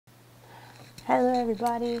Hello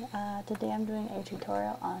everybody, today I'm doing a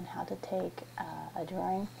tutorial on how to take a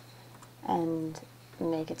drawing and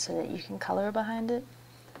make it so that you can color behind it.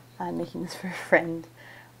 I'm making this for a friend.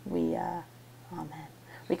 We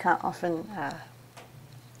can't often our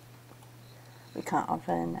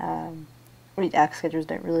schedules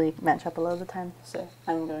don't really match up a lot of the time, so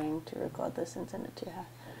I'm going to record this and send it to her.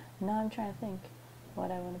 Now I'm trying to think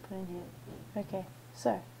what I want to put in here. Okay,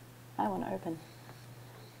 so I want to open.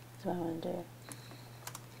 That's what I want to do.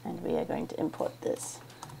 And we are going to import this.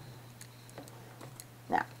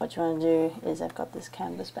 Now, what you want to do is I've got this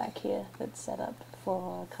canvas back here that's set up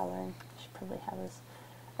for coloring. I should probably have this.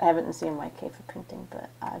 I have it in CMYK for printing, but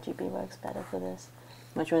RGB works better for this.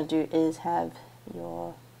 What you want to do is have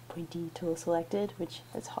your pointy tool selected, which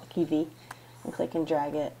is hotkey V, and click and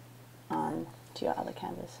drag it on to your other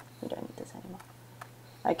canvas. We don't need this anymore.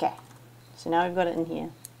 Okay, so now we've got it in here.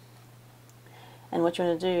 And what you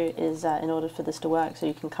want to do is, in order for this to work, so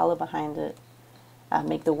you can color behind it,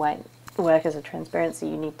 make the white work as a transparency,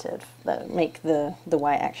 you need to make the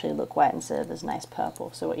white actually look white instead of this nice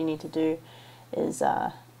purple. So what you need to do is,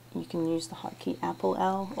 you can use the hotkey Apple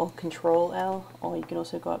L or Control L, or you can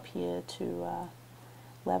also go up here to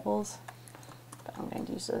levels. But I'm going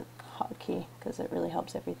to use the hotkey because it really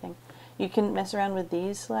helps everything. You can mess around with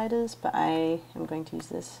these sliders, but I am going to use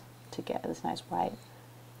this to get this nice white,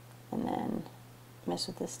 and then mess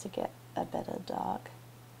with this to get a better dark,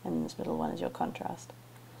 and this middle one is your contrast.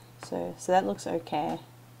 So that looks okay.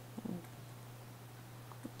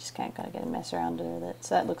 Just gotta get a mess around with it.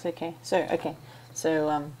 So that looks okay. So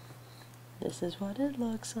this is what it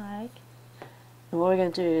looks like. And what we're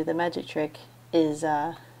gonna do, the magic trick, is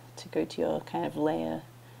to go to your kind of layer.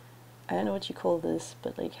 I don't know what you call this,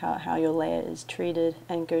 but like how your layer is treated,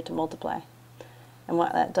 and go to multiply. And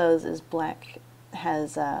what that does is black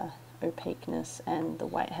has opaqueness and the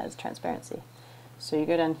white has transparency. So you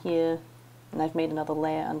go down here, and I've made another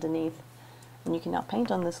layer underneath, and you can now paint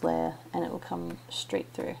on this layer and it will come straight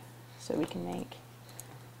through. So we can make,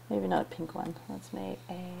 maybe not a pink one, let's make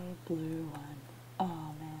a blue one.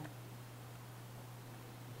 Oh man.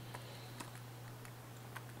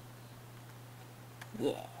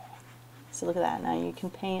 Yeah. So look at that, now you can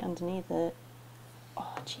paint underneath it.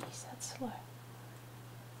 Oh jeez, that's slow.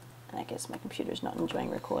 And I guess my computer's not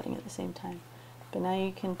enjoying recording at the same time. But now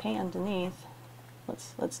you can paint underneath.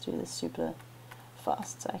 Let's do this super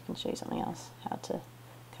fast so I can show you something else, how to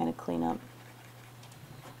kind of clean up.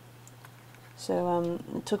 So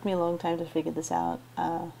it took me a long time to figure this out.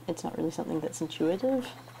 It's not really something that's intuitive.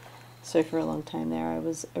 So for a long time there I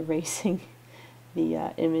was erasing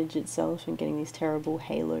the image itself and getting these terrible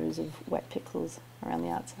halos of wet pixels around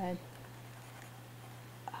the outside.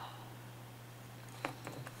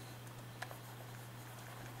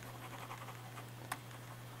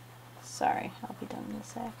 Sorry, I'll be done in a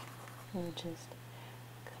sec. We'll just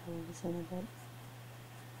color this in a bit.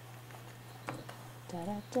 Da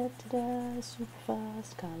da da da da, super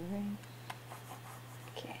fast coloring.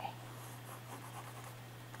 Okay.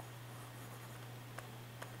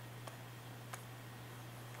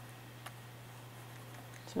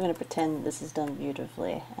 So we're going to pretend this is done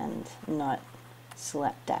beautifully and not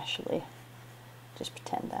slapdashly. Just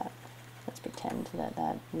pretend that. Let's pretend that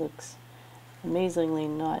that looks amazingly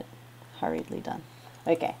not hurriedly done.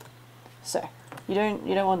 Okay, so you don't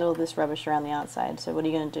want all this rubbish around the outside, so what are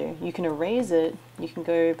you going to do? You can erase it. You can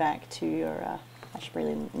go back to your I should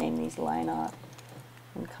really name these line art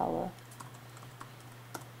and color.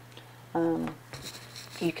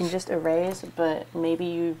 You can just erase, but maybe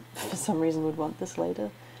you for some reason would want this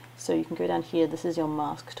later, so you can go down here. This is your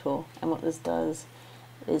mask tool, and what this does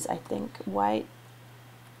is, I think white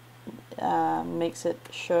makes it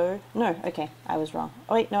show. No, okay, I was wrong.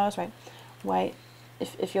 Oh wait, no, I was right. White,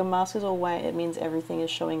 if your mask is all white, it means everything is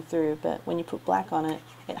showing through, but when you put black on it,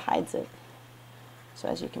 it hides it. So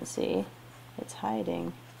as you can see, it's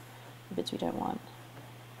hiding the bits we don't want.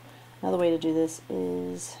 Another way to do this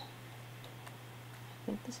is, I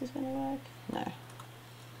think this is going to work. No.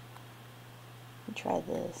 Try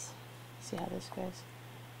this. See how this goes.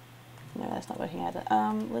 No, that's not working either.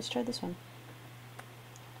 Let's try this one.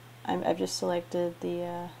 I've just selected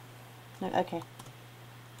the, no, okay.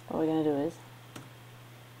 What we're going to do is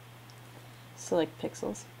select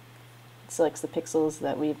pixels. It selects the pixels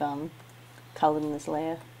that we've colored in this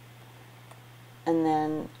layer. And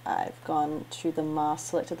then I've gone to the mask,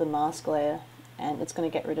 selected the mask layer, and it's going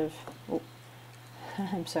to get rid of, oh,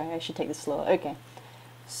 I'm sorry, I should take this slower. Okay.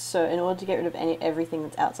 So in order to get rid of everything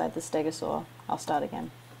that's outside the stegosaur, I'll start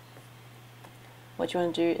again. What you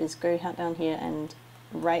want to do is go down here and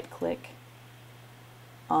right click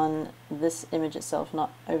on this image itself,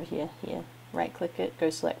 not over here, here, right click it, go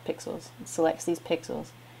select pixels. It selects these pixels.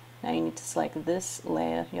 Now you need to select this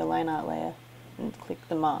layer, your line art layer, and click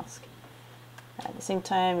the mask. At the same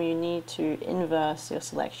time, you need to inverse your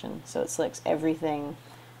selection so it selects everything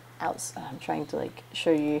outside. I'm trying to like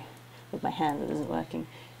show you with my hand that isn't working.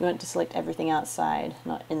 You want to select everything outside,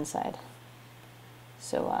 not inside.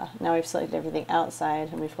 So now we've selected everything outside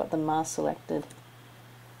and we've got the mask selected.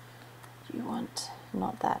 You want,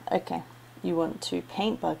 not that, okay. You want to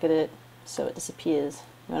paint bucket it so it disappears.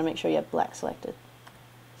 You want to make sure you have black selected.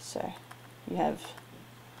 So you have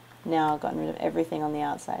now gotten rid of everything on the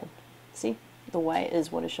outside. See? The white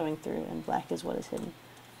is what is showing through and black is what is hidden.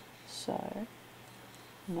 So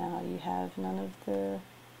now you have none of the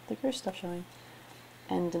gross stuff showing.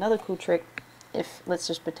 And another cool trick, if let's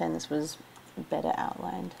just pretend this was better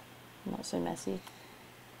outlined, not so messy,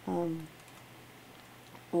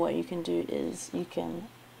 what you can do is you can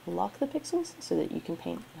lock the pixels so that you can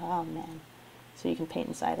paint, so you can paint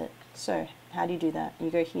inside it. So how do you do that?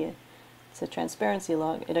 You go here. It's a transparency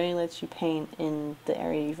lock. It only lets you paint in the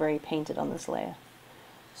area you've already painted on this layer.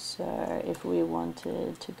 So if we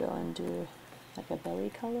wanted to go and do like a belly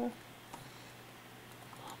color,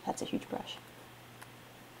 that's a huge brush.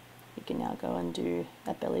 You can now go and do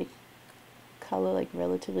a belly color like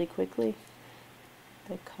relatively quickly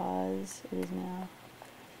because it is now,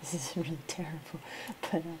 this is really terrible,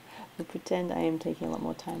 but we'll pretend I am taking a lot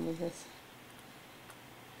more time with this.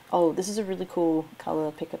 Oh, this is a really cool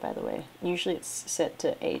color picker, by the way. Usually it's set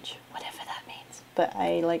to H, whatever that means. But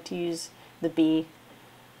I like to use the B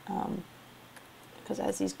because it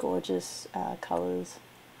has these gorgeous colors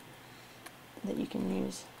that you can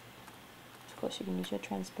use. Of course, you can use your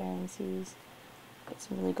transparencies. Get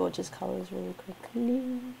some really gorgeous colors really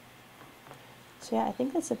quickly. So yeah, I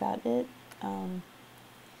think that's about it. The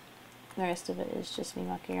rest of it is just me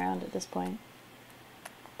mucking around at this point.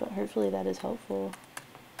 But hopefully that is helpful.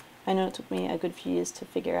 I know it took me a good few years to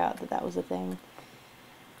figure out that that was a thing.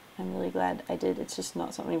 I'm really glad I did. It's just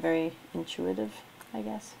not something very intuitive, I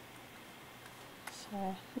guess.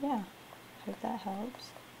 So yeah, hope that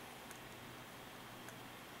helps.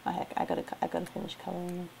 Oh heck, I gotta finish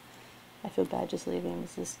coloring. I feel bad just leaving him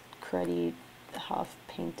as this cruddy,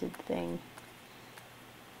 half-painted thing.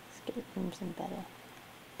 Let's get him some better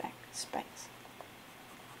back specs.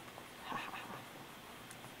 Ha ha ha.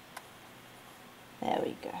 There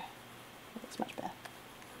we go. That looks much better.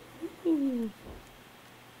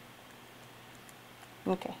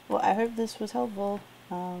 Okay, well I hope this was helpful.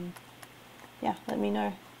 Yeah, let me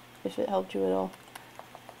know if it helped you at all.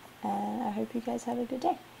 And I hope you guys have a good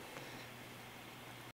day.